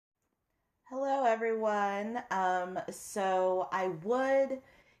Hello, everyone. So I would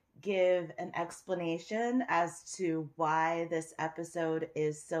give an explanation as to why this episode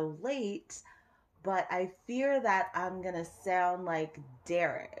is so late, but I fear that I'm gonna sound like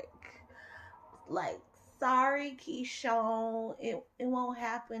Derek. Like, sorry, Keyshawn, it won't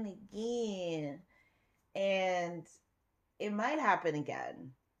happen again. And it might happen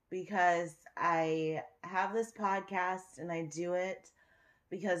again because I have this podcast and I do it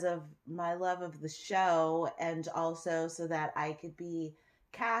because of my love of the show and also so that I could be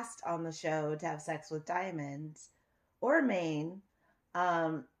cast on the show to have sex with Diamond or Maine.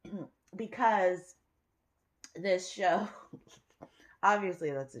 Um, because this show,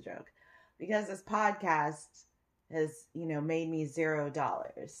 obviously that's a joke, because this podcast has, made me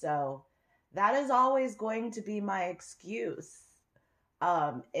 $0. So that is always going to be my excuse.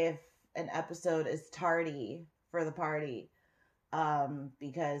 If an episode is tardy for the party,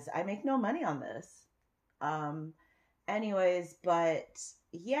 because I make no money on this. Um, anyways, but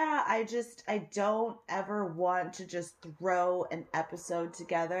yeah, I don't ever want to just throw an episode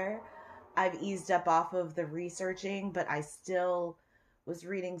together. I've eased up off of the researching, but I still was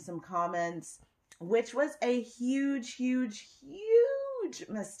reading some comments, which was a huge, huge, huge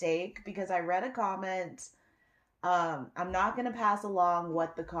mistake because I read a comment. I'm not going to pass along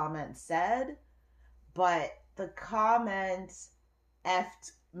what the comment said, but the comment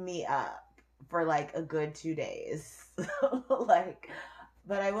effed me up for like a good 2 days. like,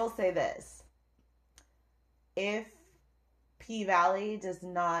 but I will say this. If P Valley does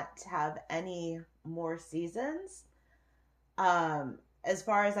not have any more seasons, as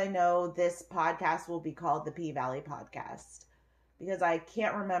far as I know, this podcast will be called the P Valley Podcast because I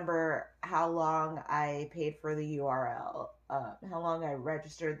can't remember how long I paid for the URL, how long I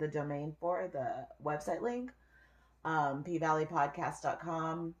registered the domain for the website link,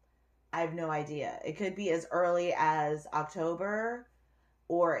 pvalleypodcast.com. I have no idea. It could be as early as October,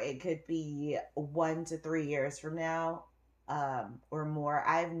 or it could be 1 to 3 years from now, or more.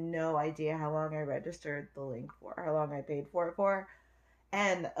 I have no idea how long I registered the link for, how long I paid for it for.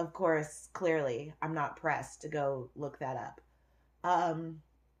 And of course, clearly, I'm not pressed to go look that up.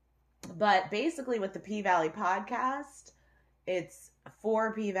 But basically, with the P Valley podcast, it's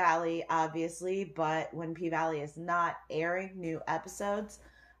for P Valley, obviously, but when P Valley is not airing new episodes,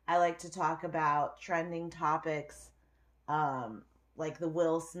 I like to talk about trending topics, like the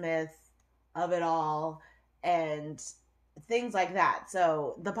Will Smith of it all and things like that.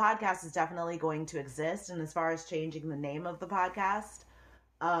 So the podcast is definitely going to exist. And as far as changing the name of the podcast,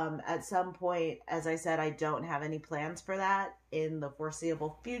 at some point, as I said, I don't have any plans for that in the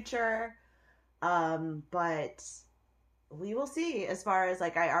foreseeable future. But we will see. As far as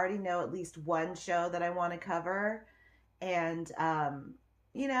like, I already know at least one show that I want to cover. And,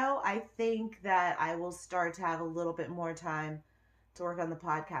 I think that I will start to have a little bit more time to work on the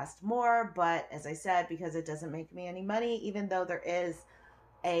podcast more. But as I said, because it doesn't make me any money, even though there is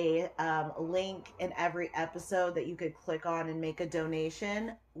a link in every episode that you could click on and make a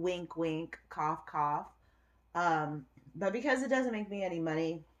donation. Wink, wink, cough, cough. But because it doesn't make me any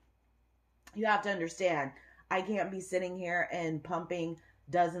money, you have to understand, I can't be sitting here and pumping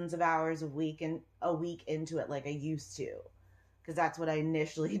dozens of hours a week into it like I used to, because that's what I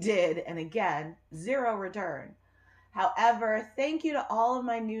initially did, and again, zero return. However, thank you to all of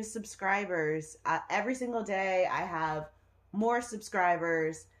my new subscribers. Every single day, I have more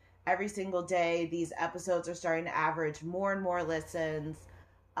subscribers. Every single day, these episodes are starting to average more and more listens.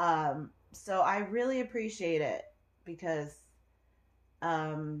 So I really appreciate it because,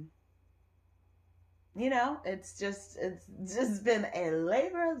 um, it's just been a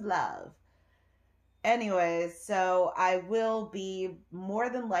labor of love. Anyways, so I will be more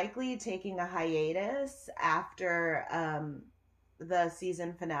than likely taking a hiatus after the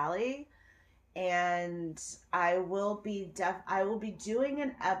season finale, and I will be doing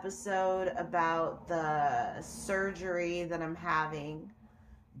an episode about the surgery that I'm having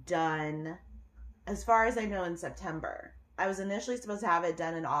done, as far as I know, in September. I was initially supposed to have it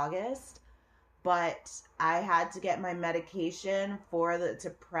done in August, but I had to get my medication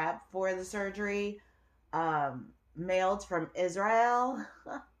to prep for the surgery mailed from Israel.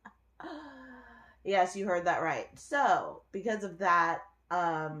 Yes, you heard that right. So, because of that,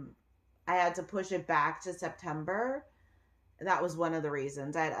 I had to push it back to September. That was one of the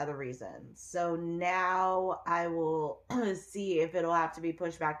reasons. I had other reasons. So now I will see if it'll have to be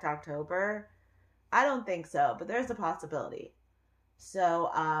pushed back to October. I don't think so, but there's a possibility. So,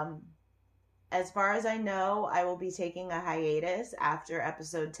 as far as I know, I will be taking a hiatus after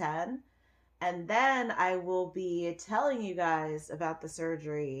episode 10. And then I will be telling you guys about the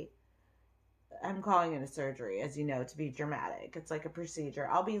surgery I'm calling it a surgery, as you know, to be dramatic. It's like a procedure.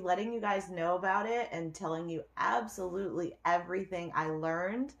 I'll be letting you guys know about it and telling you absolutely everything I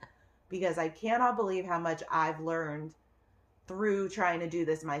learned, because I cannot believe how much I've learned through trying to do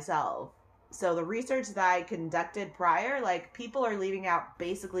this myself. So the research that I conducted prior, like, people are leaving out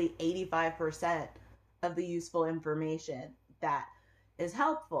basically 85% of the useful information that is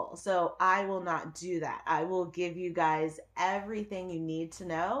helpful. So I will not do that. I will give you guys everything you need to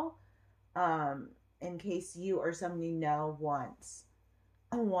know, in case you or someone you know wants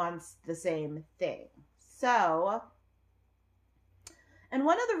the same thing. So, and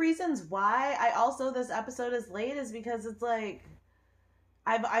one of the reasons why I also this episode is late is because it's like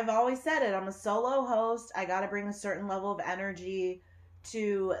I've always said it. I'm a solo host. I got to bring a certain level of energy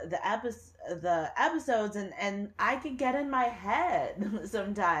to the episodes, and I could get in my head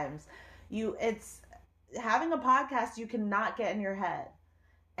sometimes. It's having a podcast. You cannot get in your head,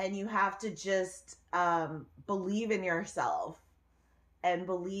 and you have to just believe in yourself and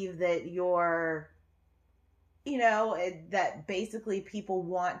believe that that basically people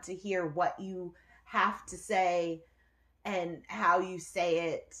want to hear what you have to say and how you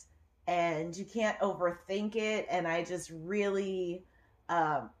say it, and you can't overthink it. And I just really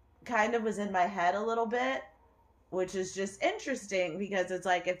kind of was in my head a little bit, which is just interesting, because it's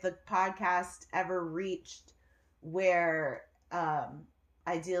like, if the podcast ever reached where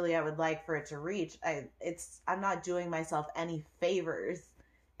ideally I would like for it to reach, I'm not doing myself any favors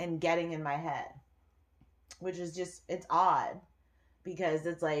in getting in my head, which is just, it's odd, because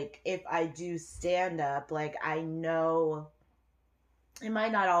it's like, if I do stand up, like, I know it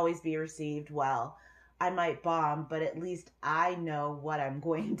might not always be received well. I might bomb, but at least I know what I'm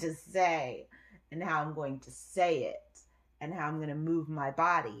going to say and how I'm going to say it and how I'm going to move my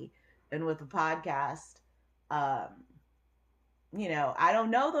body. And with a podcast, I don't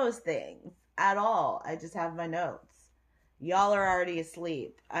know those things at all. I just have my notes. Y'all are already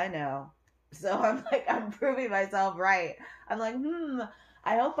asleep. I know. So I'm proving myself right. I'm like,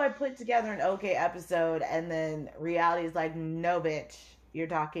 I hope I put together an okay episode, and then reality is like, no, bitch, you're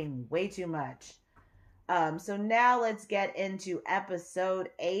talking way too much. So now let's get into episode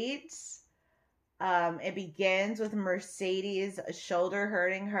 8. It begins with Mercedes' shoulder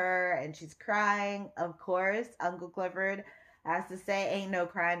hurting her, and she's crying. Of course, Uncle Clifford has to say, ain't no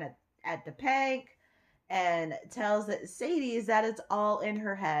crying at the bank, and tells Sadie's that it's all in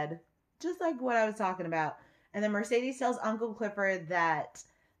her head. Just like what I was talking about. And then Mercedes tells Uncle Clifford that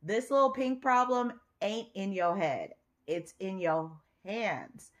this little pink problem ain't in your head. It's in your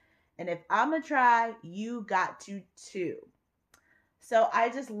hands. And if I'm going to try, you got to too. So I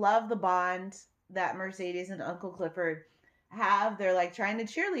just love the bond that Mercedes and Uncle Clifford have. They're like trying to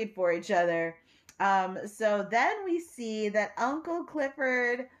cheerlead for each other. So then we see that Uncle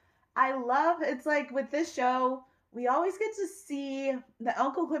Clifford, it's like with this show, we always get to see that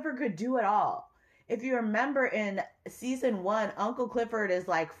Uncle Clifford could do it all. If you remember in season 1, Uncle Clifford is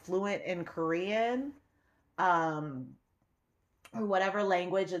like fluent in Korean, or whatever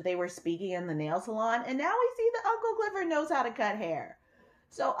language that they were speaking in the nail salon. And now we see that Uncle Clifford knows how to cut hair.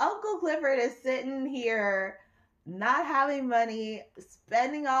 So Uncle Clifford is sitting here not having money,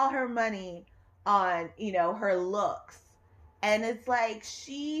 spending all her money on, her looks. And it's like,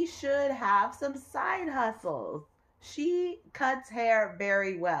 she should have some side hustles. She cuts hair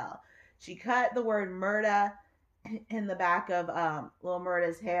very well. She cut the word Murda in the back of Lil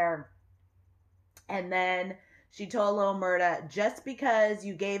Murda's hair. And then she told Lil Murda, just because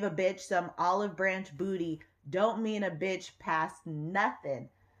you gave a bitch some olive branch booty don't mean a bitch passed nothing.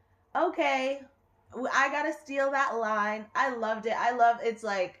 Okay, I gotta steal that line. I loved it. It's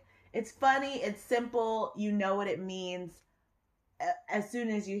like, it's funny, it's simple, you know what it means as soon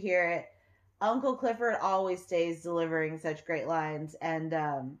as you hear it. Uncle Clifford always stays delivering such great lines, and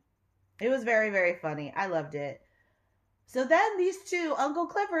it was very, very funny. I loved it. So then these two, Uncle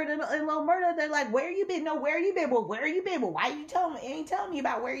Clifford and Lil Murda, they're like, where you been? No, where you been? Well, where you been? Well, why you ain't telling me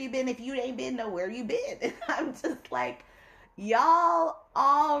about where you been if you ain't been nowhere you been? And I'm just like, y'all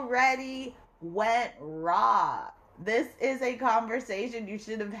already went raw. This is a conversation you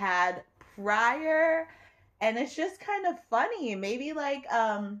should have had prior, and it's just kind of funny. Maybe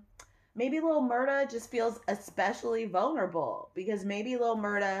Lil Murda just feels especially vulnerable, because maybe Lil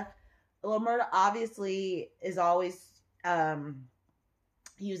Murda obviously is always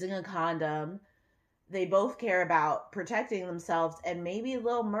using a condom. They both care about protecting themselves, and maybe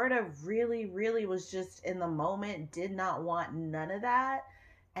Lil Murda really, really was just in the moment, did not want none of that.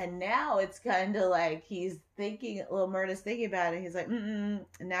 And now it's kind of like Lil Murda's thinking about it. He's like,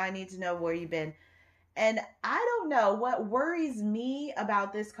 now I need to know where you've been. And I don't know, what worries me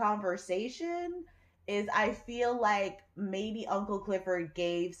about this conversation is I feel like maybe Uncle Clifford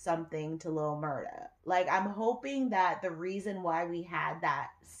gave something to Lil Murda. Like, I'm hoping that the reason why we had that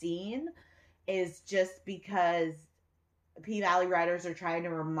scene is just because P Valley writers are trying to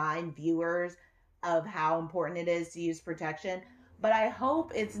remind viewers of how important it is to use protection. But I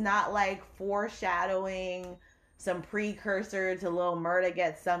hope it's not like foreshadowing some precursor to Lil Murda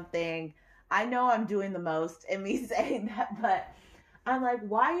gets something. I know I'm doing the most in me saying that, but I'm like,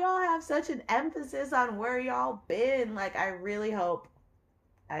 why y'all have such an emphasis on where y'all been? Like, I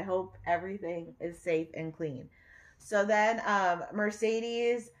hope everything is safe and clean. So then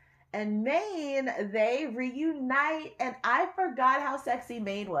Mercedes and Maine, they reunite, and I forgot how sexy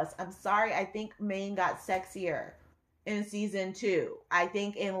Maine was. I'm sorry, I think Maine got sexier in season 2. I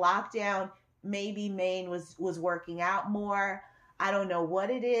think in lockdown, maybe Maine was working out more. I don't know what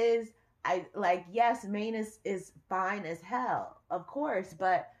it is. I like, yes, Maine is fine as hell, of course,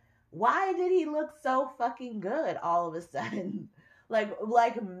 but why did he look so fucking good all of a sudden?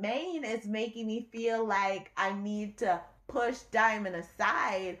 Like Maine is making me feel like I need to push Diamond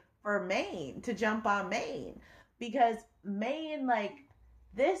aside for Maine to jump on Maine, because Maine, like,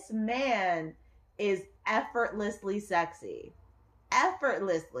 this man is effortlessly sexy.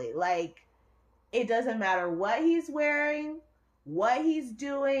 Effortlessly. Like, it doesn't matter what he's wearing, what he's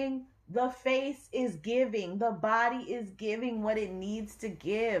doing. The face is giving, the body is giving what it needs to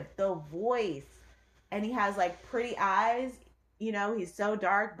give, the voice. And he has like pretty eyes. You know, he's so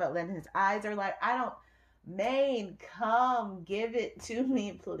dark, but then his eyes are like, I don't, Maine, come give it to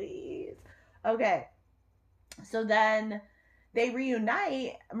me, please. Okay. So then they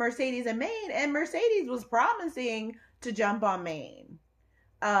reunite, Mercedes and Maine, and Mercedes was promising to jump on Maine.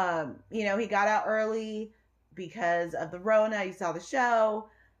 You know, he got out early because of the Rona. You saw the show.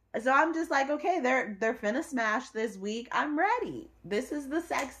 So I'm just like, okay, they're finna smash this week. I'm ready. This is the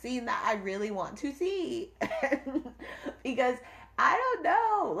sex scene that I really want to see. Because I don't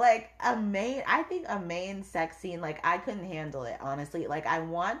know, like I think a main sex scene, like I couldn't handle it, honestly. Like I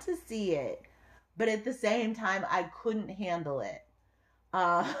want to see it, but at the same time I couldn't handle it.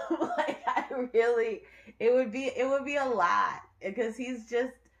 Like I really, it would be a lot, because he's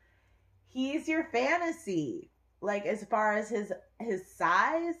your fantasy. Like as far as his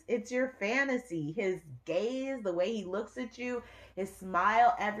size, it's your fantasy. His gaze, the way he looks at you, his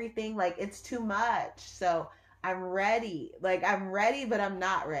smile, everything, like it's too much. So I'm ready. Like I'm ready, but I'm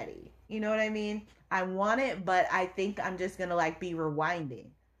not ready. You know what I mean? I want it, but I think I'm just gonna like be rewinding.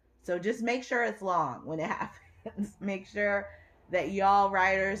 So just make sure it's long when it happens. Make sure that y'all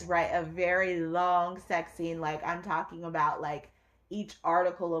writers write a very long sex scene. Like I'm talking about, like each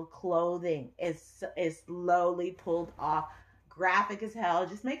article of clothing is slowly pulled off, graphic as hell.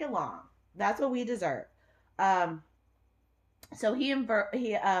 Just make it long. That's what we deserve. Um, so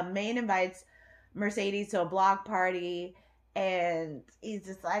Maine invites Mercedes to a block party, and he's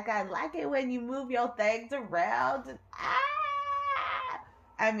just like, I like it when you move your things around. And,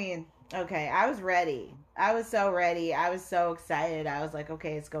 I mean, okay, I was ready. I was so ready. I was so excited. I was like,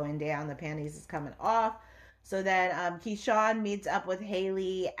 okay, it's going down. The panties is coming off. So then Keyshawn meets up with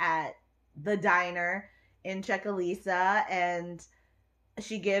Haley at the diner in Checkalisa, and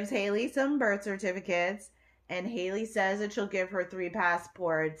she gives Haley some birth certificates, and Haley says that she'll give her 3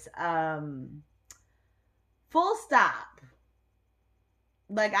 passports. Full stop.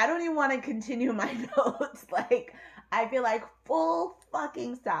 Like, I don't even want to continue my notes. Like, I feel like full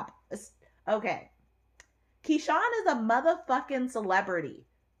fucking stop. Okay. Keyshawn is a motherfucking celebrity.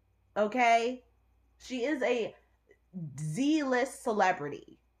 Okay? She is a Z-list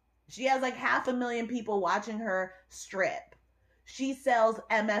celebrity. She has like 500,000 people watching her strip. She sells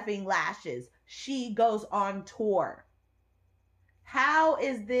MFing lashes. She goes on tour. How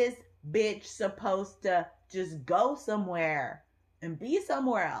is this bitch supposed to just go somewhere and be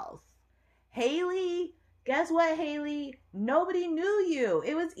somewhere else? Haley, guess what, Haley? Nobody knew you.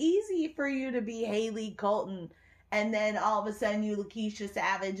 It was easy for you to be Haley Colton, and then all of a sudden you Lakeisha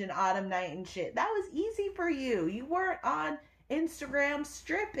Savage and Autumn Night and shit. That was easy for you. You weren't on Instagram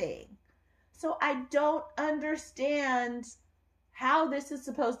stripping. So I don't understand how this is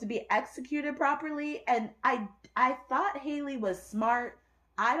supposed to be executed properly. And I thought Haley was smart.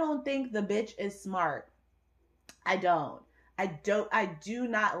 I don't think the bitch is smart. I do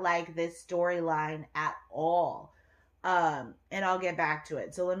not like this storyline at all. And I'll get back to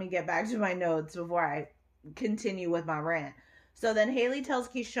it. So let me get back to my notes before I continue with my rant. So then Haley tells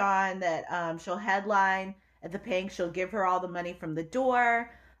Keyshawn that she'll headline at the Pink. She'll give her all the money from the door.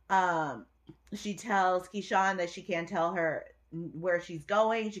 She tells Keyshawn that she can't tell her where she's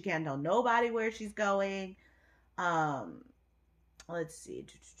going. She can't tell nobody where she's going. Let's see.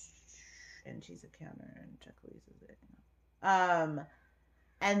 And she's a counter and Chuck releases it.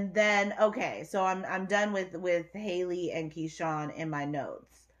 And then okay, so I'm done with Haley and Keyshawn in my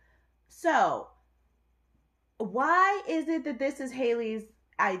notes. So why is it that this is Haley's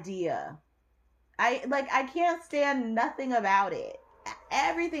idea? I can't stand nothing about it.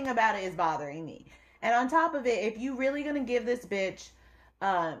 Everything about it is bothering me. And on top of it, if you really gonna give this bitch,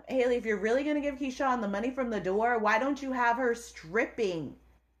 Haley, if you're really gonna give Keyshawn the money from the door, why don't you have her stripping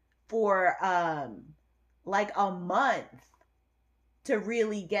for like a month to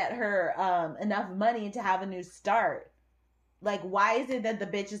really get her enough money to have a new start? Like, why is it that the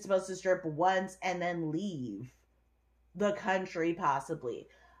bitch is supposed to strip once and then leave the country possibly?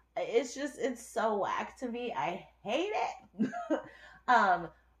 It's so whack to me. I hate it.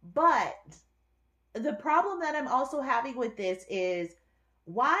 But the problem that I'm also having with this is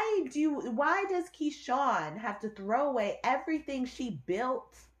why does Keyshawn have to throw away everything she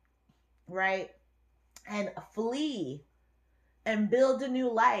built, right? And flee and build a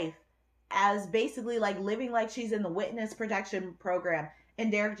new life as basically like living like she's in the witness protection program, and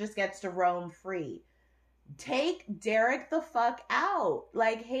Derek just gets to roam free. Take Derek the fuck out.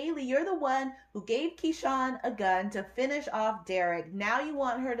 Like, Haley, you're the one who gave Keyshawn a gun to finish off Derek. Now you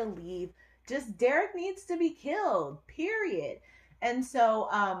want her to leave. Just Derek needs to be killed, period. And so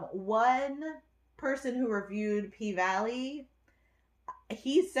one person who reviewed P-Valley,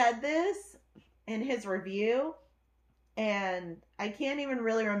 he said this in his review, and I can't even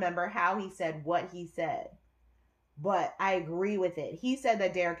really remember how he said what he said, but I agree with it. He said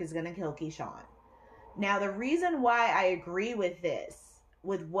that Derek is going to kill Keyshawn. Now, the reason why I agree with this,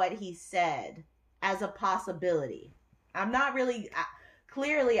 with what he said as a possibility, I'm not really,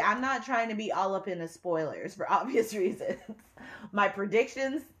 clearly, I'm not trying to be all up in the spoilers for obvious reasons. My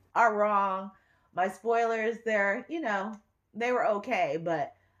predictions are wrong. My spoilers, they're, they were okay,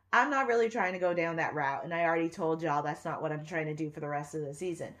 but I'm not really trying to go down that route. And I already told y'all that's not what I'm trying to do for the rest of the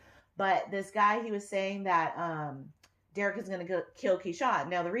season. But this guy, he was saying that, Derek is going to kill Keyshawn.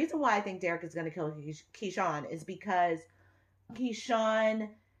 Now, the reason why I think Derek is going to kill Keyshawn is because Keyshawn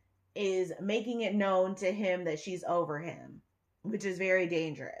is making it known to him that she's over him, which is very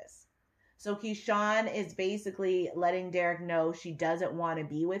dangerous. So Keyshawn is basically letting Derek know she doesn't want to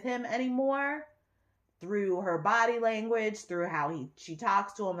be with him anymore through her body language, through how she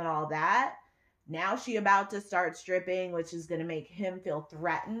talks to him and all that. Now she about to start stripping, which is going to make him feel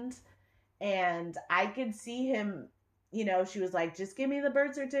threatened. And I could see him, she was like, just give me the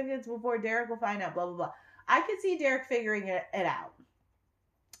birth certificates before Derek will find out, blah, blah, blah. I could see Derek figuring it out.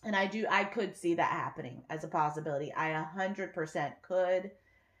 And I could see that happening as a possibility. I 100% could.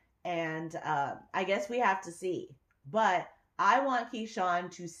 And I guess we have to see. But I want Keyshawn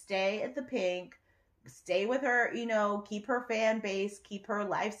to stay at the Pink, stay with her, keep her fan base, keep her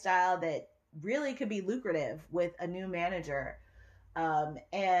lifestyle that really could be lucrative with a new manager.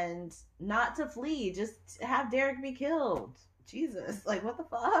 And not to flee, just have Derek be killed. Jesus, like, what the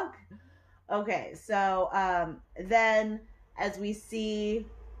fuck? Okay, so then as we see,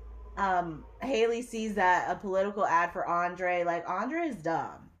 Haley sees that a political ad for Andre, like, Andre is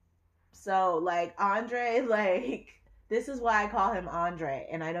dumb. So, like, Andre, like, this is why I call him Andre,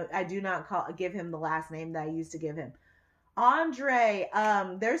 and I do not give him the last name that I used to give him. Andre,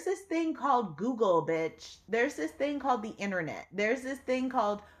 there's this thing called Google, bitch. There's this thing called the internet. There's this thing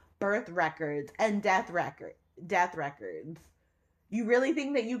called birth records and death records. You really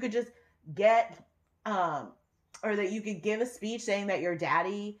think that you could just get, or that you could give a speech saying that your dad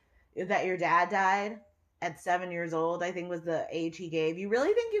died at 7 years old, I think was the age he gave. You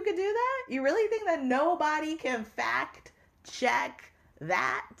really think you could do that? You really think that nobody can fact check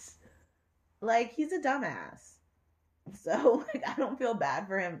that? Like, he's a dumbass. So, like, I don't feel bad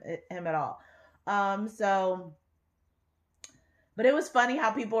for him at all. But it was funny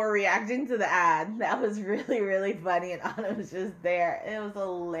how people were reacting to the ad. That was really, really funny, and Anna was just there. It was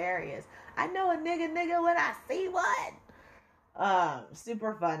hilarious. I know a nigga when I see one.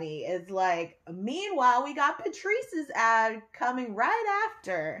 Super funny. It's like, meanwhile, we got Patrice's ad coming right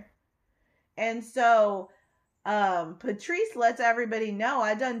after. And so, Patrice lets everybody know,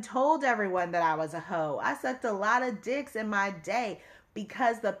 I done told everyone that I was a hoe. I sucked a lot of dicks in my day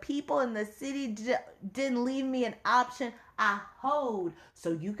because the people in the city didn't leave me an option. I hoed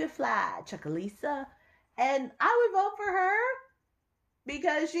so you could fly, Chuckalisa. And I would vote for her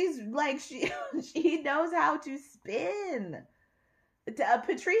because she's like, she knows how to spin.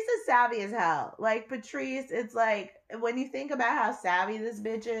 Patrice is savvy as hell. Like, Patrice, it's like, when you think about how savvy this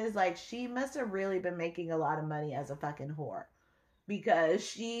bitch is, like, she must have really been making a lot of money as a fucking whore. because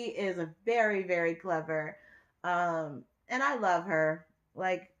she is very, very clever. And I love her.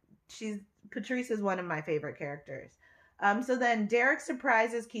 Like, she's Patrice is one of my favorite characters. So then Derek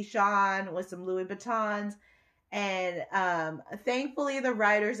surprises Keyshawn with some Louis Vuittons. And thankfully, the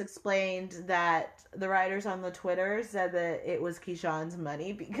writers explained that the writers on the Twitter said that it was Keyshawn's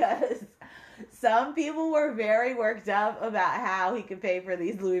money because some people were very worked up about how he could pay for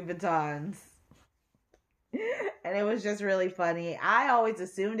these Louis Vuittons. And it was just really funny. I always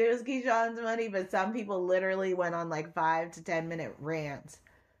assumed it was Keyshawn's money, but some people literally went on like 5 to 10 minute rants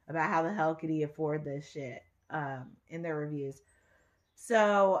about how the hell could he afford this shit in their reviews.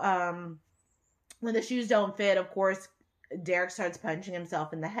 So when the shoes don't fit, of course, Derek starts punching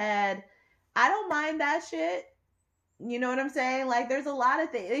himself in the head. I don't mind that shit. You know what I'm saying? Like, there's a lot of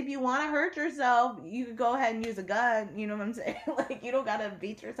things. If you want to hurt yourself, you could go ahead and use a gun. You know what I'm saying? Like, you don't got to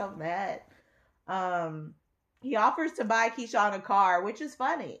beat yourself in the head. He offers to buy Keyshawn a car, which is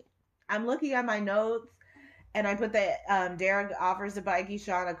funny. I'm looking at my notes, and I put that Derek offers to buy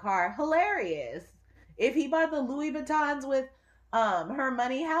Keyshawn a car. Hilarious. If he bought the Louis Vuittons with her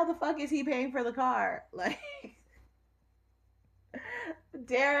money, how the fuck is he paying for the car? Like,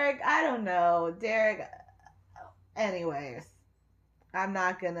 Derek, I don't know. Derek, anyways, I'm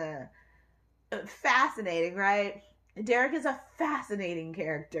not gonna. Fascinating, right? Derek is a fascinating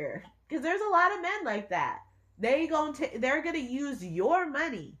character because there's a lot of men like that. They're gonna use your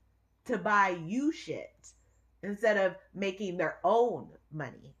money to buy you shit instead of making their own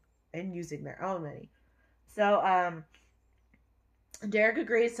money and using their own money. So Derek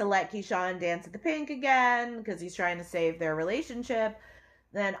agrees to let Keyshawn dance at the Pink again because he's trying to save their relationship.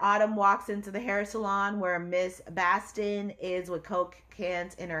 Then Autumn walks into the hair salon where Miss Baston is with Coke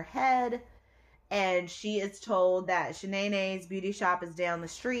cans in her head. And she is told that Shanae's beauty shop is down the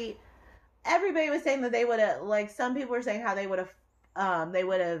street. Everybody was saying that they would have, like, some people were saying how they would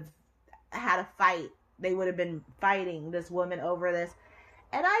have had a fight. They would have been fighting this woman over this.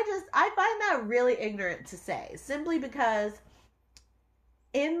 And I find that really ignorant to say, simply because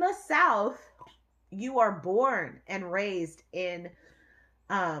in the South, you are born and raised in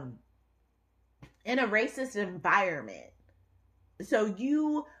a racist environment. So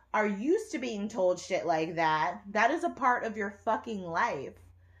you are used to being told shit like that. That is a part of your fucking life.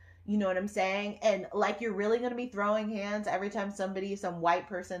 You know what I'm saying? And like, you're really going to be throwing hands every time some white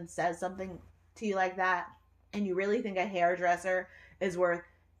person says something to you like that? And you really think a hairdresser is worth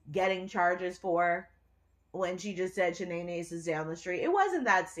getting charges for when she just said Shanae's is down the street? It wasn't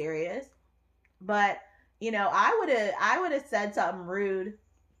that serious. But, you know, I would have said something rude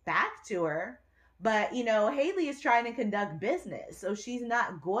back to her. But, you know, Haley is trying to conduct business, so she's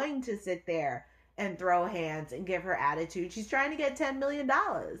not going to sit there and throw hands and give her attitude. She's trying to get $10 million.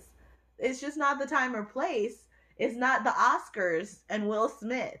 It's just not the time or place. It's not the Oscars and Will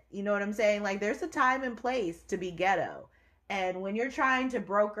Smith. You know what I'm saying? Like, there's a time and place to be ghetto. And when you're trying to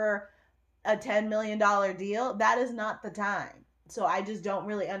broker a $10 million deal, that is not the time. So I just don't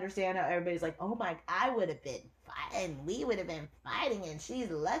really understand how everybody's like, oh my, I would have been fighting. We would have been fighting and she's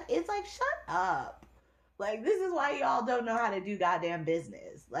lucky. It's like, shut up. Like, this is why y'all don't know how to do goddamn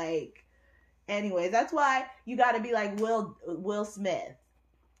business. Like, anyways, that's why you got to be like Will Smith,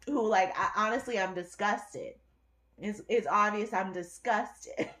 who, like, honestly, I'm disgusted. It's obvious I'm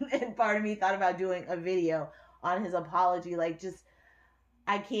disgusted. And part of me thought about doing a video on his apology. Like, just,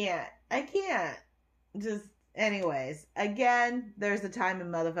 I can't. Just, anyways, again, there's a time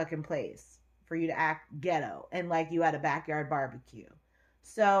and motherfucking place for you to act ghetto and like you at a backyard barbecue.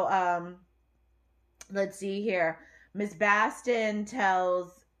 So, let's see here. Miss Baston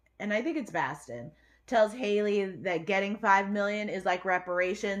tells, and I think it's Baston, tells Haley that getting $5 million is like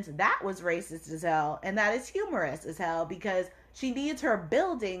reparations. That was racist as hell, and that is humorous as hell because she needs her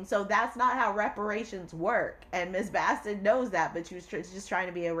building, so that's not how reparations work. And Miss Baston knows that, but she was just trying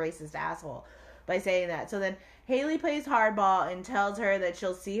to be a racist asshole by saying that. So then Haley plays hardball and tells her that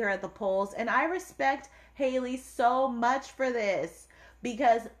she'll see her at the polls, and I respect Haley so much for this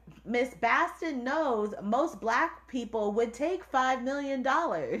because Miss Baston knows most black people would take $5 million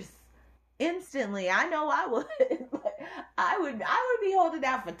instantly. I know I would. I would be holding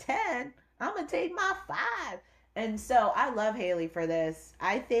out for 10. I'm gonna take my 5. And so I love Haley for this.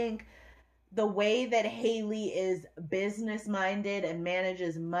 I think the way that Haley is business minded and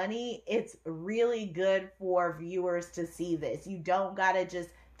manages money, it's really good for viewers to see this. You don't gotta just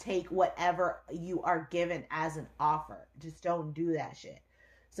take whatever you are given as an offer. Just don't do that shit.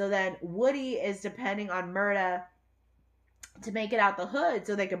 So then Woody is depending on Murda to make it out the hood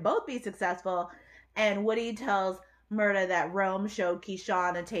so they can both be successful. And Woody tells Murda that Rome showed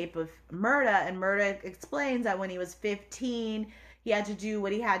Keyshawn a tape of Murda, and Murda explains that when he was 15, he had to do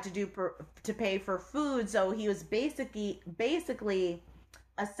what he had to do to pay for food. So he was basically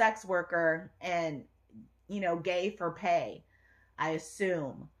a sex worker and, gay for pay, I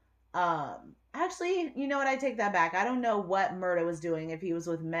assume. Actually, you know what? I take that back. I don't know what Murda was doing, if he was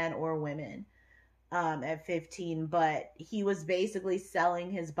with men or women, at 15, but he was basically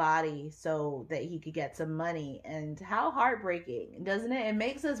selling his body so that he could get some money. And how heartbreaking, doesn't it? It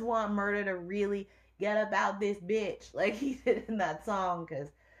makes us want Murda to really get about this bitch like he did in that song, because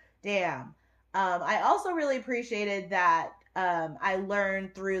damn. I also really appreciated that I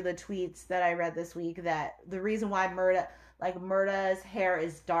learned through the tweets that I read this week that the reason why Murda's hair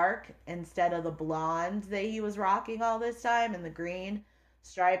is dark instead of the blonde that he was rocking all this time and the green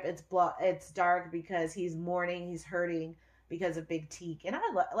stripe, it's dark because he's mourning, he's hurting because of Big Teak. And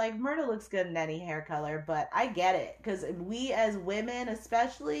like Murda looks good in any hair color, but I get it, because we as women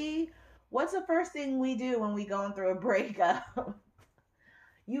especially, what's the first thing we do when we going through a breakup?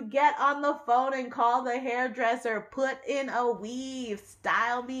 You get on the phone and call the hairdresser, put in a weave,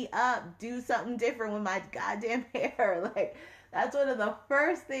 style me up, do something different with my goddamn hair. Like, that's one of the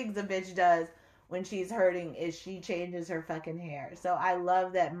first things a bitch does when she's hurting, is she changes her fucking hair. So I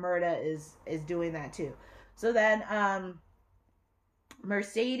love that Murda is doing that too. So then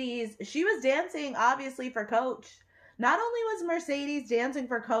Mercedes, she was dancing obviously for Coach. Not only was Mercedes dancing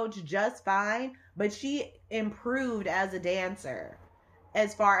for Coach just fine, but she improved as a dancer.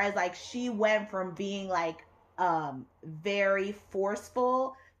 As far as like, she went from being like very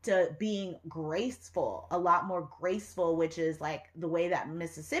forceful to being graceful, a lot more graceful, which is like the way that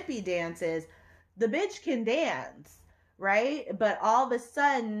Mississippi dances. The bitch can dance, right? But all of a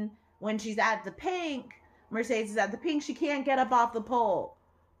sudden, when she's at the Pink, Mercedes is at the Pink, she can't get up off the pole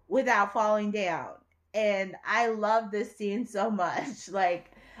without falling down. And I love this scene so much.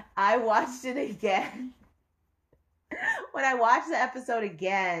 Like, I watched it again. When I watched the episode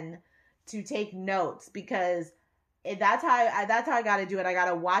again to take notes, because that's how I got to do it. I got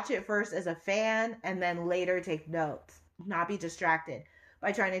to watch it first as a fan and then later take notes, not be distracted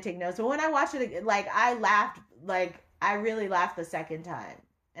by trying to take notes. But when I watched it, like, I laughed, like, I really laughed the second time.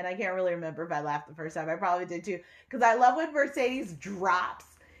 And I can't really remember if I laughed the first time. I probably did too. Because I love when Mercedes drops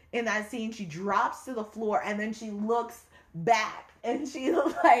in that scene. She drops to the floor and then she looks back. And she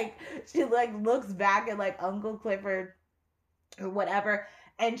looks back at like Uncle Clifford or whatever.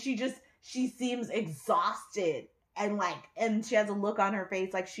 And she seems exhausted. And she has a look on her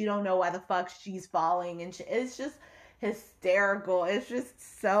face like she don't know why the fuck she's falling. And it's just hysterical. It's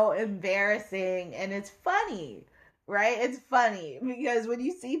just so embarrassing. And it's funny. Right? It's funny because when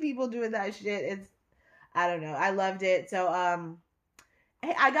you see people doing that shit, I don't know. I loved it. So,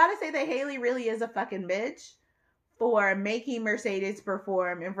 I gotta say that Haley really is a fucking bitch for making Mercedes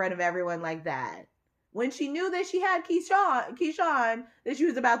perform in front of everyone like that, when she knew that she had Keyshawn that she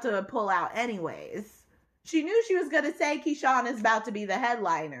was about to pull out anyways. She knew she was gonna say Keyshawn is about to be the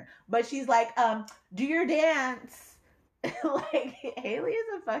headliner, but she's like, do your dance. Like, Haley is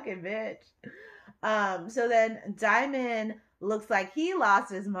a fucking bitch. So then Diamond looks like he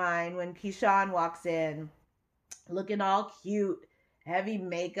lost his mind when Keyshawn walks in, looking all cute, heavy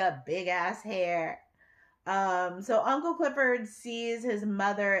makeup, big ass hair. So Uncle Clifford sees his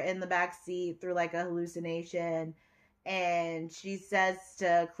mother in the back seat through like a hallucination, and she says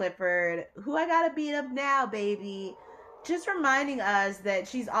to Clifford, "Who I gotta beat up now, baby?" Just reminding us that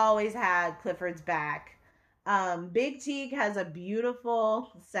she's always had Clifford's back. Big Teague has a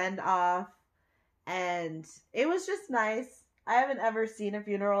beautiful send off, and it was just nice. I haven't ever seen a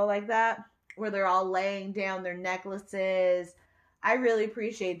funeral like that where they're all laying down their necklaces. I really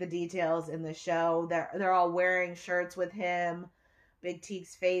appreciate the details in the show. They're all wearing shirts with him, Big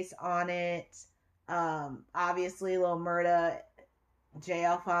Teague's face on it. Obviously, Lil Murda, J.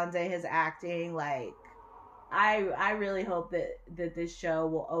 Alphonse, his acting. Like, I really hope that this show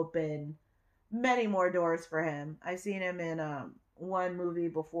will open many more doors for him. I've seen him in one movie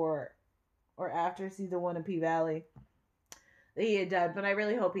before or after season 1 of P-Valley that he had done, but I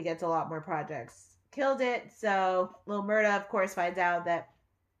really hope he gets a lot more projects. Killed it. So Lil Murda, of course, finds out that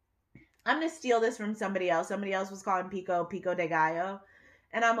I'm going to steal this from somebody else. Somebody else was calling Pico de Gallo,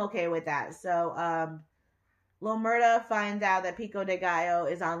 and I'm okay with that. So Lil Murda finds out that Pico de Gallo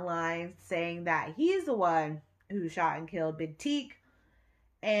is online saying that he's the one who shot and killed Big Teak.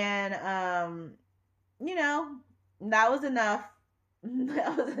 And, that was enough.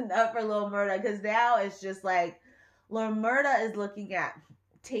 That was enough for Lil Murda, because now it's just like Lil Murda is looking at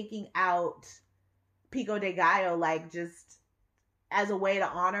taking out Pico de Gallo, like, just as a way to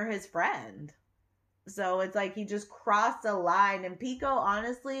honor his friend. So it's like he just crossed a line. And Pico,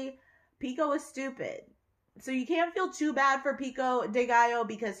 honestly, Pico was stupid. So you can't feel too bad for Pico de Gallo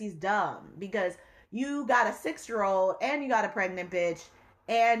because he's dumb. Because you got a 6-year-old and you got a pregnant bitch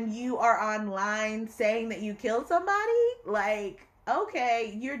and you are online saying that you killed somebody. Like,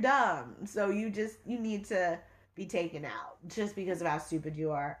 okay, you're dumb. So you need to be taken out just because of how stupid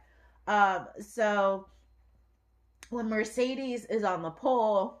you are. So when Mercedes is on the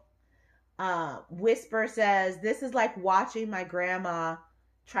pole, Whisper says, "This is like watching my grandma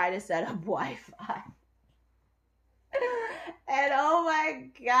try to set up Wi-Fi." And oh my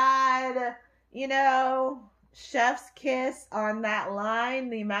God, chef's kiss on that line.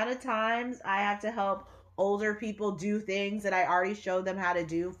 The amount of times I have to help older people do things that I already showed them how to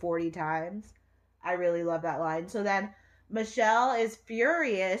do 40 times. I really love that line. So then Michelle is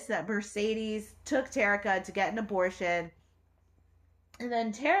furious that Mercedes took Terica to get an abortion. And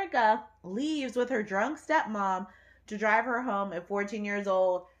then Terica leaves with her drunk stepmom to drive her home at 14 years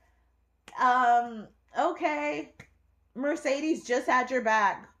old. Okay. Mercedes just had your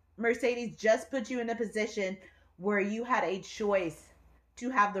back. Mercedes just put you in a position where you had a choice to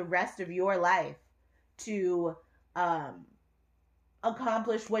have the rest of your life to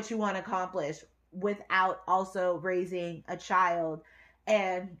accomplish what you want to accomplish without also raising a child.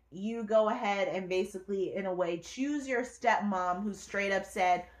 And you go ahead and basically, in a way, choose your stepmom who straight up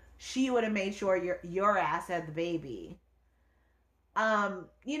said she would have made sure your ass had the baby.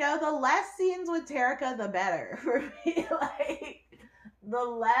 The less scenes with Terica, the better for me. Like, the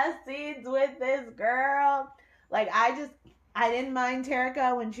less scenes with this girl. Like, I didn't mind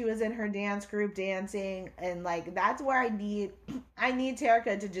Terica when she was in her dance group dancing. And, like, that's where I need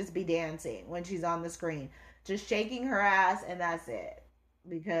Terica to just be dancing when she's on the screen. Just shaking her ass, and that's it.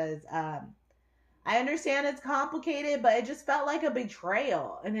 Because, I understand it's complicated, but it just felt like a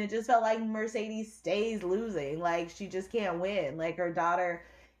betrayal. And it just felt like Mercedes stays losing. Like, she just can't win. Like, her daughter,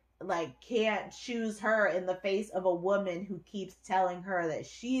 like, can't choose her in the face of a woman who keeps telling her that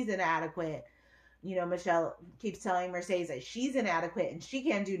she's inadequate. Michelle keeps telling Mercedes that she's inadequate and she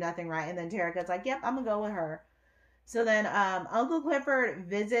can't do nothing right. And then Terica's like, yep, I'm going to go with her. So then Uncle Clifford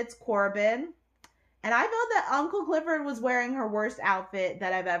visits Corbin. And I felt that Uncle Clifford was wearing her worst outfit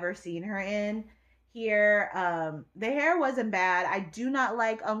that I've ever seen her in. Here, the hair wasn't bad. I do not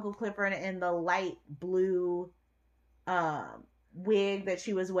like Uncle Clifford in the light blue wig that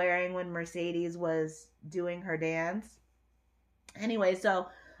she was wearing when Mercedes was doing her dance. Anyway, so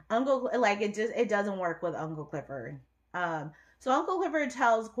it doesn't work with Uncle Clifford. So Uncle Clifford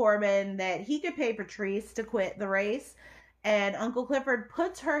tells Corbin that he could pay Patrice to quit the race, and Uncle Clifford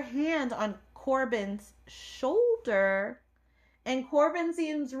puts her hand on Corbin's shoulder. And Corbin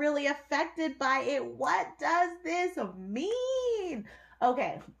seems really affected by it. What does this mean?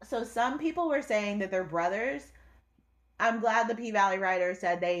 Okay, so some people were saying that they're brothers. I'm glad the P-Valley writer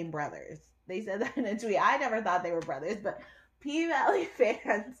said they ain't brothers. They said that in a tweet. I never thought they were brothers, but P-Valley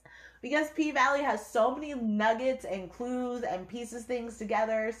fans, because P-Valley has so many nuggets and clues and pieces things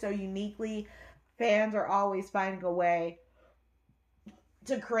together so uniquely, fans are always finding a way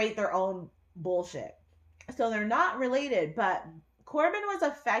to create their own bullshit. So they're not related, but Corbin was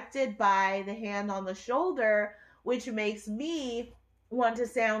affected by the hand on the shoulder, which makes me want to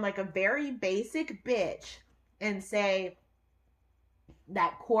sound like a very basic bitch and say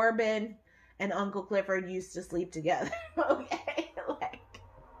that Corbin and Uncle Clifford used to sleep together. Okay?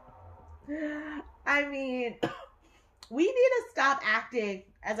 I mean, we need to stop acting,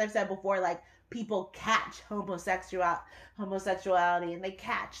 as I've said before, like people catch homosexuality and they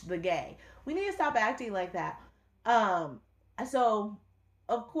catch the gay. We need to stop acting like that. So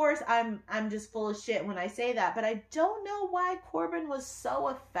of course I'm just full of shit when I say that, but I don't know why Corbin was so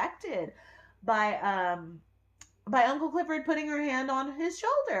affected by Uncle Clifford putting her hand on his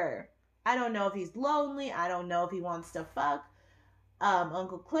shoulder. I don't know if he's lonely. I don't know if he wants to fuck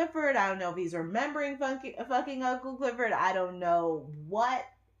Uncle Clifford. I don't know if he's remembering fucking Uncle Clifford. I don't know what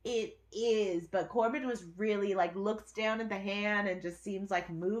it is, but Corbin was really looks down at the hand and just seems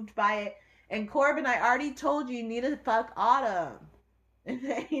moved by it. And Corbin, I already told you need to fuck Autumn. And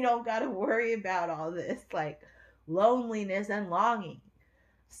then you don't got to worry about all this loneliness and longing.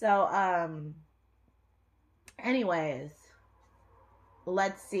 So, anyways,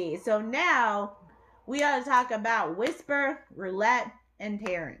 let's see. So now we got to talk about Whisper, Roulette, and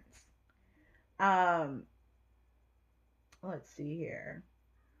Terrence. Let's see here.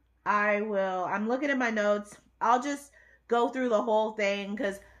 I'm looking at my notes. I'll just go through the whole thing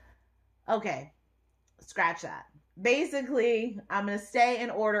because, okay, scratch that. Basically, I'm going to stay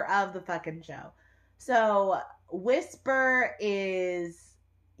in order of the fucking show. So, Whisper is,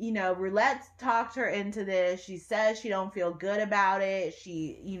 Roulette talked her into this. She says she don't feel good about it.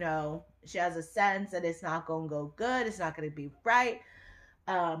 She, She has a sense that it's not going to go good. It's not going to be right.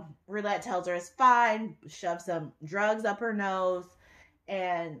 Roulette tells her it's fine, shoves some drugs up her nose,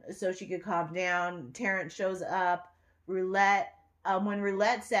 and so she could calm down. Terrence shows up. Roulette, when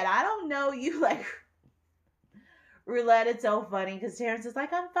Roulette said, I don't know you, like, Roulette, it's so funny because Terrence is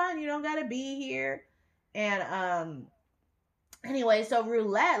like, I'm fine, you don't gotta be here. And anyway, so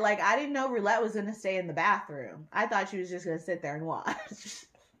Roulette, like, I didn't know Roulette was gonna stay in the bathroom. I thought she was just gonna sit there and watch.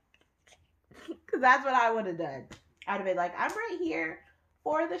 Because that's what I would have done. I'd have been like, I'm right here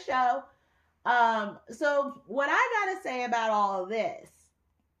for the show. So what I gotta say about all of this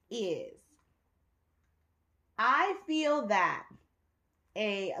is I feel that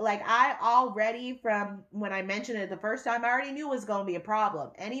I already, from when I mentioned it the first time, I already knew it was going to be a problem.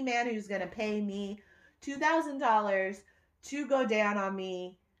 Any man who's going to pay me $2,000 to go down on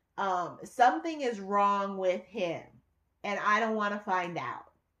me, something is wrong with him, and I don't want to find out.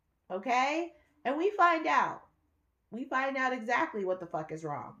 Okay? And we find out. We find out exactly what the fuck is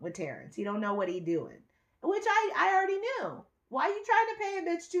wrong with Terrence. He don't know what he doing, which I already knew. Why are you trying to pay a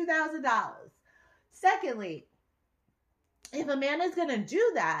bitch $2,000? Secondly, if a man is going to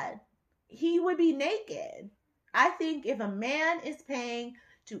do that, he would be naked. I think if a man is paying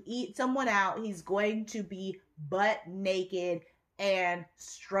to eat someone out, he's going to be butt naked and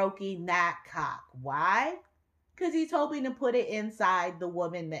stroking that cock. Why? Because he's hoping to put it inside the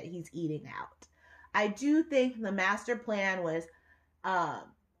woman that he's eating out. I do think the master plan was,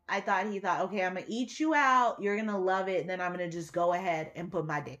 he thought, okay, I'm going to eat you out. You're going to love it. And then I'm going to just go ahead and put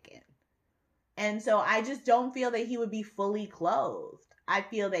my dick in. And so I just don't feel that he would be fully clothed. I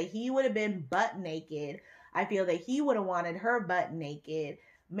feel that he would have been butt naked. I feel that he would have wanted her butt naked.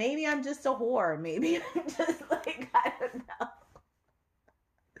 Maybe I'm just a whore. Maybe I'm just like, I don't know.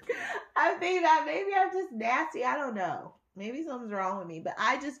 I think that maybe I'm just nasty. I don't know. Maybe something's wrong with me. But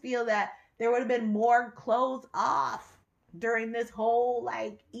I just feel that there would have been more clothes off during this whole,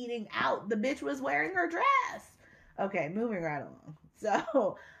 like, eating out. The bitch was wearing her dress. Okay, moving right along.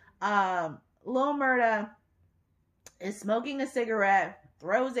 So, Lil Murda is smoking a cigarette,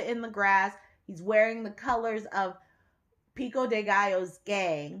 throws it in the grass. He's wearing the colors of Pico de Gallo's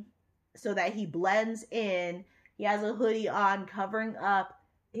gang so that he blends in. He has a hoodie on covering up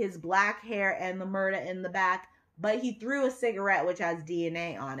his black hair and the Murda in the back, but he threw a cigarette which has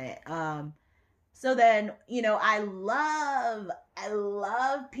DNA on it. So then, I love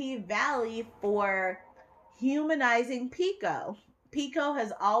P Valley for humanizing Pico. Pico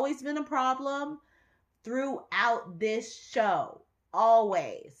has always been a problem throughout this show.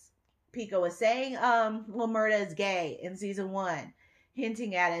 Always. Pico was saying Lil Murda is gay in season 1,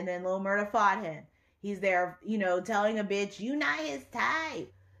 hinting at it, and then Lil Murda fought him. He's there, telling a bitch, you not his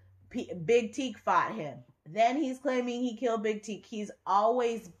type. Big Teak fought him. Then he's claiming he killed Big Teak. He's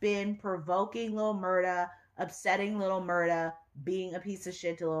always been provoking Lil Murda, upsetting Lil Murda, being a piece of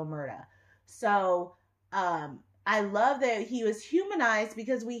shit to Lil Murda. So, I love that he was humanized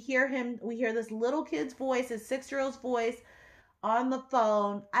because we hear this little kid's voice, his 6-year-old's voice on the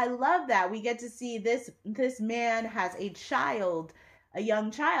phone. I love that. We get to see this man has a young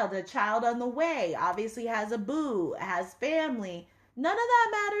child, a child on the way, obviously has a boo, has family. None of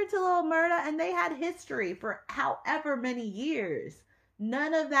that mattered to Lil Murda, and they had history for however many years.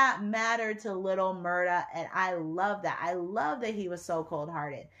 None of that mattered to Little Murda, and I love that. I love that he was so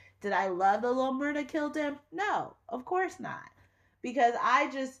cold-hearted. Did I love that Lil Murda killed him? No, of course not. Because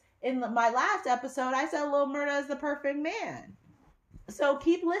my last episode, I said Lil Murda is the perfect man. So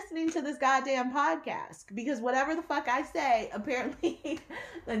keep listening to this goddamn podcast. Because whatever the fuck I say, apparently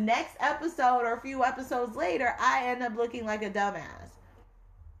the next episode or a few episodes later, I end up looking like a dumbass.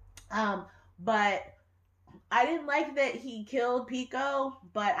 But I didn't like that he killed Pico.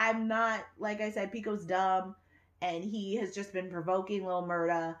 But I'm not, like I said, Pico's dumb. And he has just been provoking Lil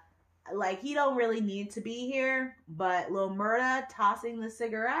Murda. Like, he don't really need to be here, but Lil Murda tossing the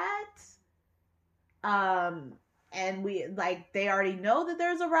cigarette, and they already know that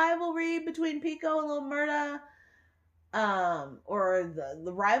there's a rivalry between Pico and Lil Murda, or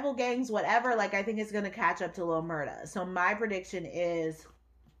the rival gangs, whatever. Like, I think it's gonna catch up to Lil Murda. So my prediction is,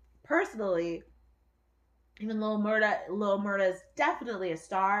 personally, even Lil Murda is definitely a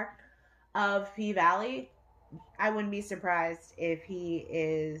star of P Valley. I wouldn't be surprised if he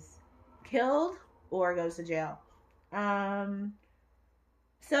is killed or goes to jail. So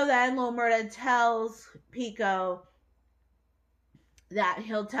then Lil Murda tells Pico that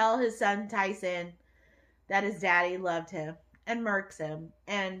he'll tell his son Tyson that his daddy loved him and murks him.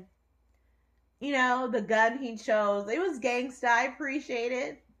 And, the gun he chose, it was gangsta. I appreciate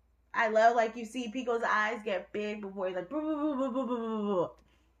it. I love, you see Pico's eyes get big before he's like, boo, boo, boo, boo, boo, boo, boo.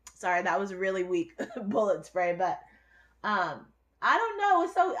 Sorry, that was a really weak bullet spray, but I don't know.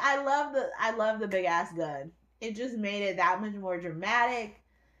 So I love the big ass gun. It just made it that much more dramatic.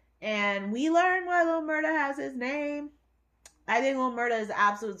 And we learned why Lil Murda has his name. I think Lil Murda is an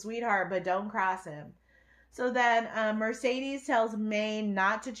absolute sweetheart, but don't cross him. So then Mercedes tells Maine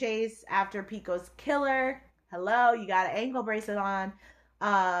not to chase after Pico's killer. Hello, you got an ankle bracelet on.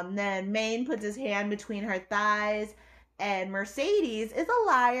 Then Maine puts his hand between her thighs. And Mercedes is a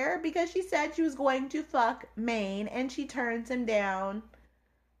liar because she said she was going to fuck Maine and she turns him down.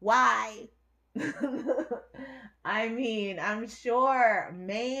 Why? I mean, I'm sure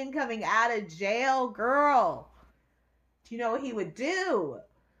Maine coming out of jail, girl. Do you know what he would do?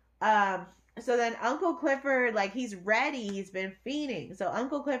 So then Uncle Clifford, like, he's ready. He's been fiending. So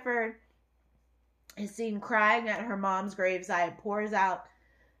Uncle Clifford is seen crying at her mom's gravesite, pours out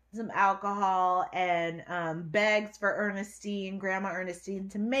some alcohol, and begs for Grandma Ernestine,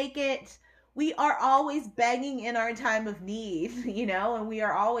 to make it. We are always begging in our time of need, you know, and we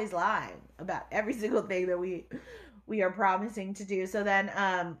are always lying about every single thing that we are promising to do. So then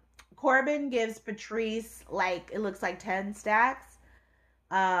Corbin gives Patrice, like, it looks like 10 stacks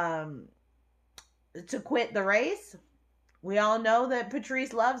to quit the race. We all know that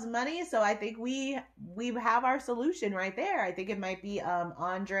Patrice loves money, so I think we have our solution right there. I think it might be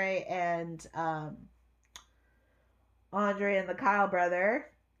Andre and the Kyle brother.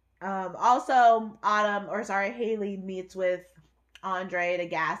 Also, Haley meets with Andre to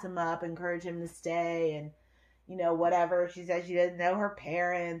gas him up, encourage him to stay, and you know, whatever. She says she doesn't know her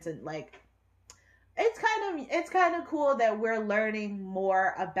parents, and like, it's kind of cool that we're learning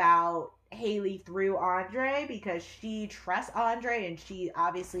more about Haley through Andre, because she trusts Andre and she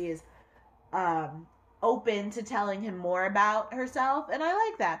obviously is open to telling him more about herself, and I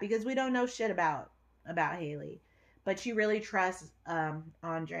like that because we don't know shit about Haley, but she really trusts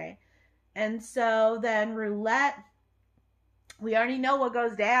Andre. And so then Roulette, we already know what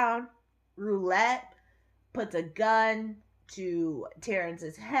goes down. Roulette puts a gun to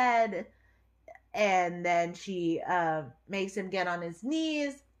Terrence's head, and then she makes him get on his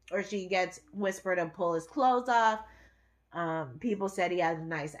knees, or she gets Whisper to pull his clothes off. People said he had a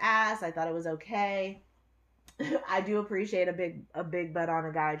nice ass. I thought it was okay. I do appreciate a big butt on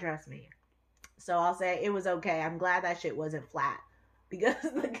a guy, trust me. So I'll say it was okay. I'm glad that shit wasn't flat, because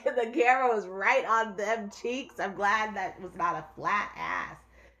the camera was right on them cheeks. I'm glad that was not a flat ass.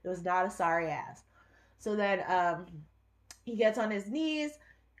 It was not a sorry ass. So then he gets on his knees.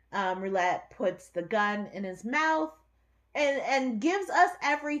 Roulette puts the gun in his mouth and gives us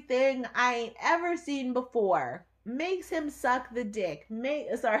everything I ain't ever seen before. Makes him suck the dick.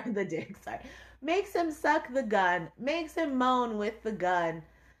 Makes him suck the gun. Makes him moan with the gun.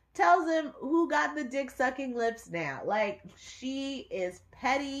 Tells him who got the dick sucking lips now. Like, she is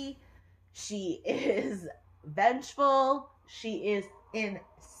petty. She is vengeful. She is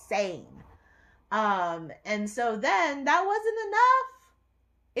insane. And so then that wasn't enough.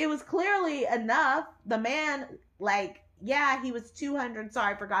 It was clearly enough. The man, like, yeah, he was $200.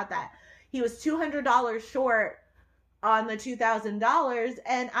 Sorry, I forgot that. He was $200 short on the $2,000,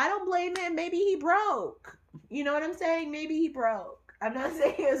 and I don't blame him. Maybe he broke. You know what I'm saying? Maybe he broke. I'm not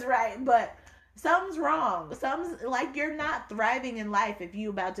saying it was right, but something's wrong. Something's like, you're not thriving in life if you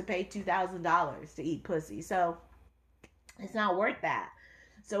about to pay $2,000 to eat pussy. So it's not worth that.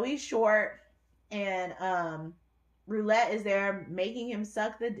 So he's short, and Roulette is there making him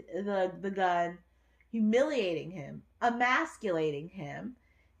suck the gun, humiliating him, emasculating him,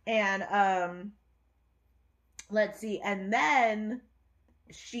 and let's see, and then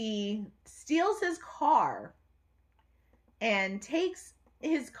she steals his car and takes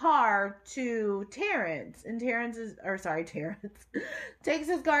his car to Terrence, and Terrence takes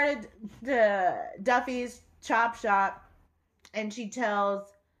his car to Duffy's chop shop, and she tells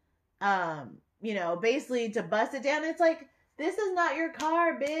basically to bust it down. It's like, this is not your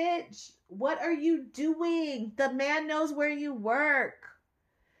car, bitch. What are you doing? The man knows where you work.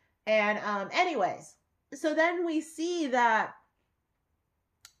 And anyways, so then we see that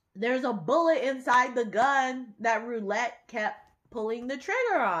there's a bullet inside the gun that Roulette kept pulling the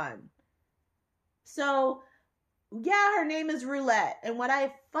trigger on. So yeah, her name is Roulette. And what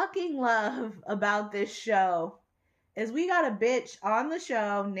I fucking love about this show is we got a bitch on the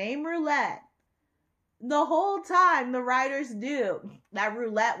show named Roulette. The whole time, the writers knew that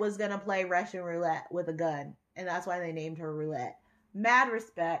Roulette was going to play Russian roulette with a gun. And that's why they named her Roulette. Mad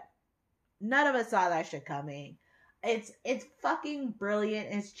respect. None of us saw that shit coming. It's fucking brilliant.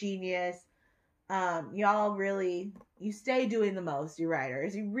 It's genius. Y'all really, you stay doing the most, you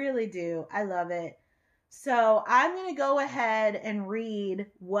writers. You really do. I love it. So I'm going to go ahead and read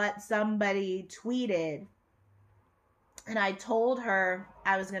what somebody tweeted. And I told her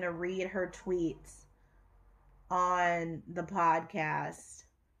I was going to read her tweets on the podcast.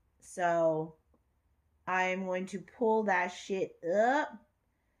 So I'm going to pull that shit up.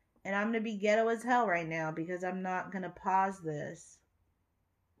 And I'm going to be ghetto as hell right now because I'm not going to pause this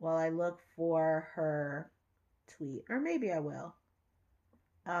while I look for her tweet. Or maybe I will.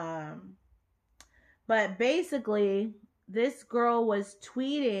 But basically, this girl was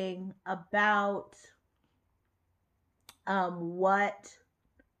tweeting about what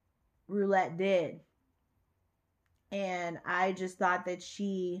Roulette did. And I just thought that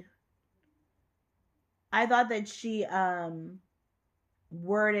she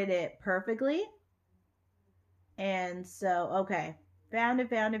worded it perfectly. And so, okay. Found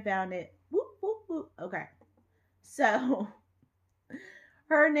it. Whoop, whoop, whoop. Okay. So,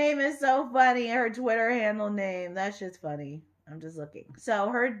 her name is so funny. Her Twitter handle name. That's just funny. I'm just looking.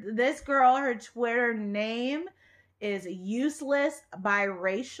 So, this girl, her Twitter name is useless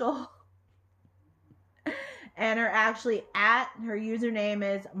biracial. And her username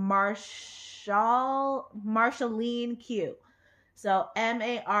is Marshalline Q. So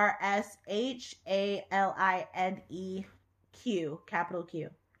MARSHALINE Q, capital Q.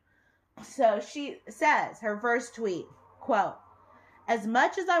 So she says, her first tweet, quote, "As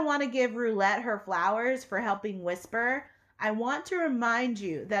much as I want to give Roulette her flowers for helping Whisper, I want to remind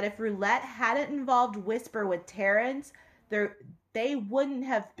you that if Roulette hadn't involved Whisper with Terrence, they wouldn't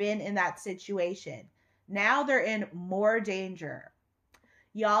have been in that situation. Now they're in more danger.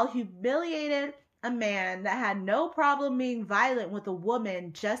 Y'all humiliated a man that had no problem being violent with a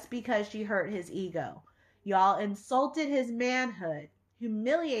woman just because she hurt his ego. Y'all insulted his manhood,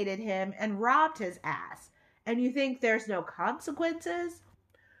 humiliated him, and robbed his ass. And you think there's no consequences?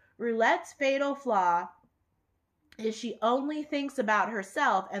 Roulette's fatal flaw is she only thinks about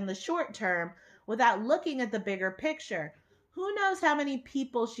herself and the short term without looking at the bigger picture. Who knows how many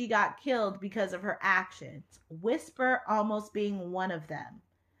people she got killed because of her actions, Whisper almost being one of them.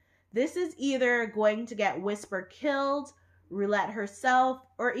 This is either going to get Whisper killed, Roulette herself,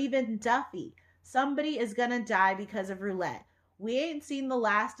 or even Duffy. Somebody is gonna die because of Roulette. We ain't seen the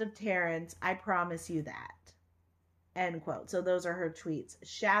last of Terrence, I promise you that." End quote. So those are her tweets.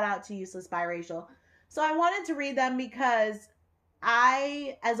 Shout out to Useless Biracial. So I wanted to read them because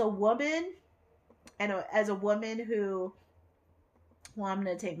I, as a woman, and as a woman who, well, I'm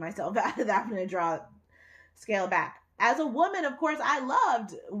going to take myself out of that. I'm going to scale back. As a woman, of course, I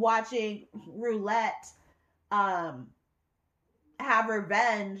loved watching Roulette have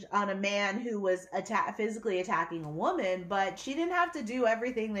revenge on a man who was physically attacking a woman, but she didn't have to do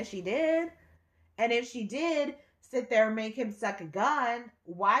everything that she did. And if she did sit there and make him suck a gun,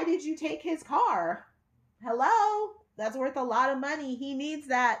 why did you take his car? Hello? That's worth a lot of money. He needs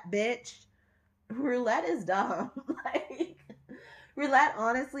that, bitch. Roulette is dumb. Roulette,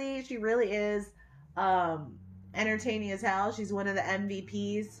 honestly, she really is entertaining as hell. She's one of the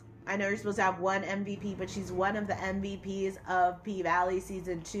MVPs. I know you're supposed to have one MVP, but she's one of the MVPs of P-Valley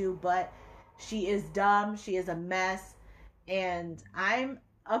Season 2, but she is dumb. She is a mess. And I'm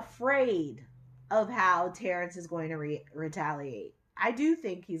afraid of how Terrence is going to retaliate. I do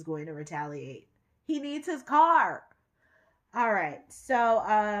think he's going to retaliate. He needs his car. All right.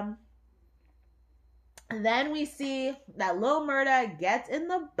 So, then we see that Lil Murda gets in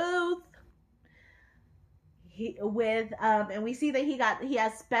the booth and we see that he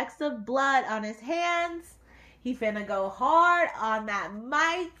has specks of blood on his hands. He finna go hard on that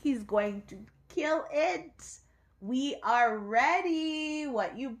mic. He's going to kill it. We are ready.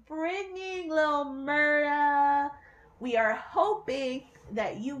 What you bringing, Lil Murda? We are hoping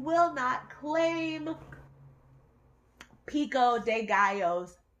that you will not claim Pico de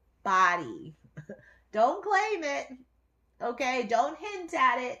Gallo's body. Don't claim it. Okay? Don't hint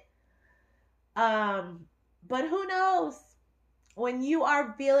at it. But who knows? When you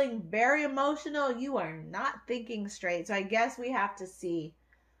are feeling very emotional, you are not thinking straight. So I guess we have to see.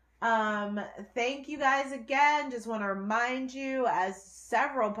 Thank you guys again. Just want to remind you, as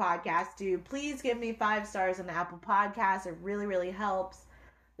several podcasts do, please give me 5 stars on Apple Podcasts. It really, really helps.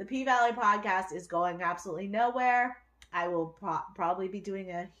 The P-Valley podcast is going absolutely nowhere. I will probably be doing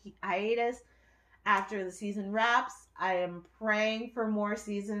a hiatus after the season wraps. I am praying for more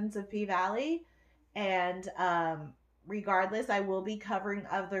seasons of P-Valley. And regardless, I will be covering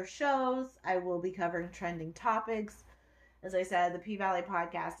other shows. I will be covering trending topics. As I said, the P-Valley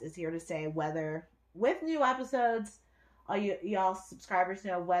podcast is here to stay, whether with new episodes, all y'all subscribers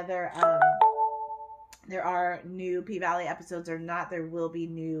know, whether there are new P-Valley episodes or not, there will be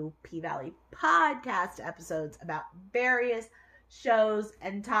new P-Valley podcast episodes about various shows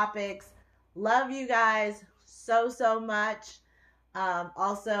and topics. Love you guys so much.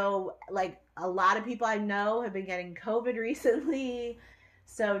 Also, like, a lot of people I know have been getting COVID recently.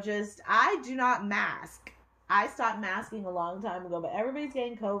 So just, I do not mask. I stopped masking a long time ago, but everybody's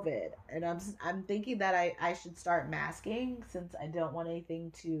getting COVID. And I'm thinking that I should start masking since I don't want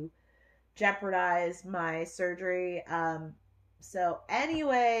anything to jeopardize my surgery. So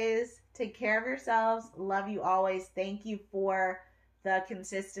anyways, take care of yourselves. Love you always. Thank you for the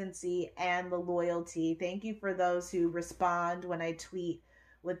consistency and the loyalty. Thank you for those who respond when I tweet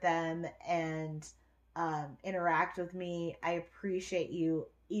with them and interact with me. I appreciate you,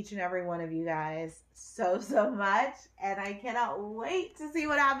 each and every one of you guys, so much. And I cannot wait to see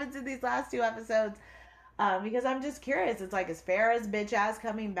what happens in these last 2 episodes. Because I'm just curious. It's like, is Farrah's bitch ass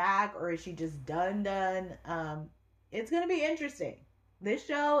coming back, or is she just done? It's going to be interesting. This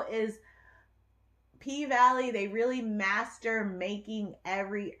show is P-Valley. They really master making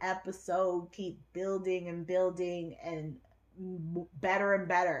every episode keep building and building and better and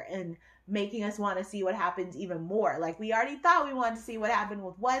better, and making us want to see what happens even more. Like, we already thought we wanted to see what happened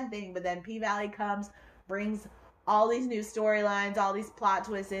with one thing, but then P-Valley comes, brings all these new storylines, all these plot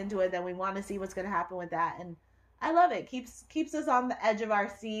twists into it, then we want to see what's going to happen with that. And I love it. Keeps us on the edge of our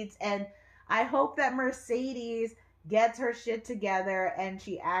seats. And I hope that Mercedes gets her shit together and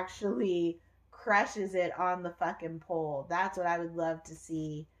she actually crushes it on the fucking pole. That's what I would love to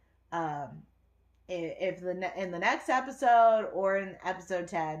see. If in the next episode or in episode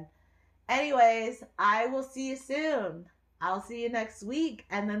 10. Anyways, I will see you soon. I'll see you next week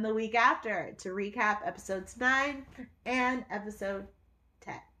and then the week after to recap episodes 9 and episode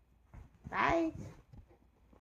 10. Bye.